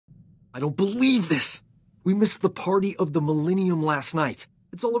I don't believe this! We missed the party of the millennium last night.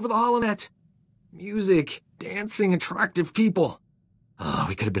 It's all over the holonet. Music, dancing, attractive people.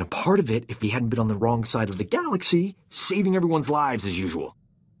 We could have been a part of it if we hadn't been on the wrong side of the galaxy, saving everyone's lives as usual.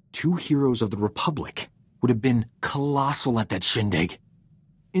 2 heroes of the Republic would have been colossal at that shindig.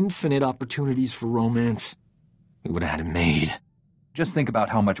 Infinite opportunities for romance. We would have had it made. Just think about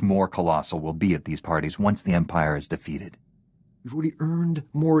how much more colossal we'll be at these parties once the Empire is defeated. We've already earned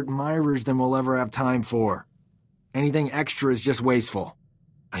more admirers than we'll ever have time for. Anything extra is just wasteful.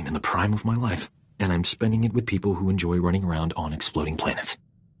 I'm in the prime of my life, and I'm spending it with people who enjoy running around on exploding planets.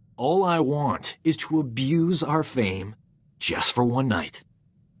 All I want is to abuse our fame just for one night.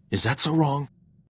 Is that so wrong?